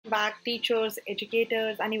back, teachers,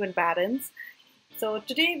 educators, and even parents. So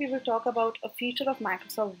today we will talk about a feature of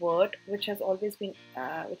Microsoft Word which has always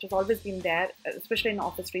been there, especially in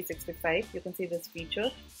Office 365. You can see this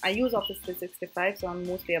feature. I use Office 365, so I'm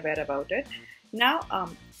mostly aware about it. Now,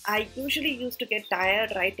 I usually used to get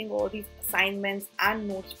tired writing all these assignments and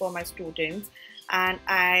notes for my students, and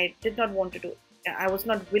I did not want to do. I was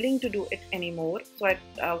not willing to do it anymore. So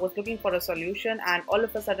I was looking for a solution, and all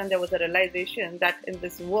of a sudden there was a realization that in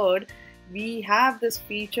this Word we have this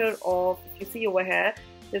feature of, if you see over here,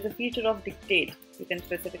 there's a feature of dictate. You can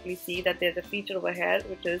specifically see that there's a feature over here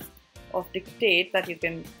which is of dictate that you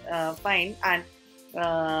can find, and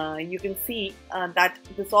you can see that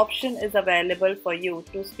this option is available for you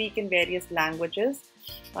to speak in various languages,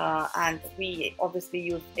 and we obviously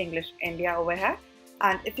use English India over here.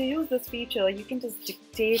 And if you use this feature, you can just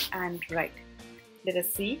dictate and write. Let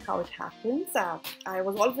us see how it happens. I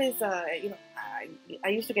was always, I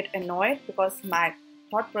used to get annoyed because my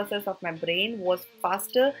thought process of my brain was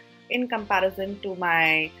faster in comparison to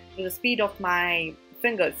the speed of my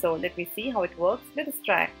fingers. So let me see how it works. Let us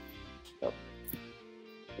try. So,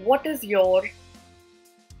 what is your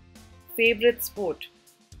favorite sport?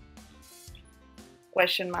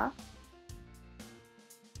 Question mark.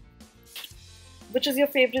 Which is your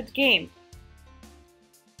favorite game?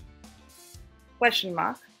 Question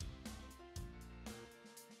mark.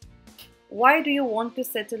 Why do you want to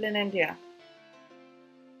settle in India?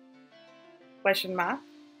 Question mark.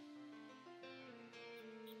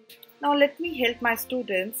 Now let me help my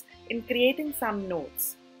students in creating some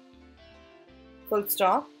notes. Full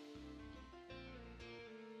stop.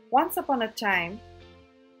 Once upon a time,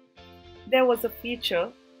 there was a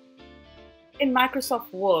feature in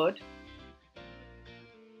Microsoft Word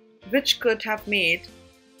which could have made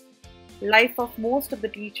life of most of the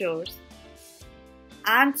teachers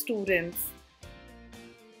and students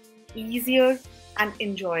easier and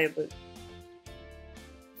enjoyable.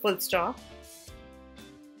 Full stop.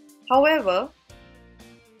 However,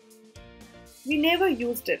 we never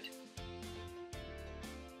used it.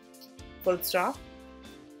 Full stop.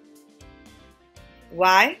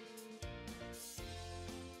 Why?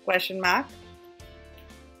 Question mark.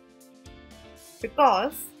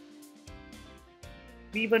 Because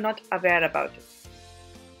we were not aware about it.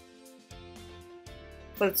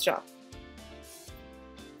 Full stop.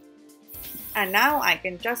 And now I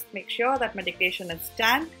can just make sure that my dictation is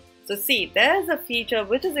done. So see, there is a feature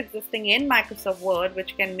which is existing in Microsoft Word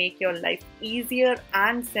which can make your life easier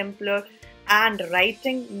and simpler, and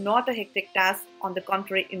writing not a hectic task, on the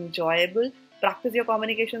contrary enjoyable. Practice your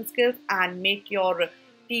communication skills and make your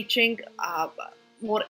teaching more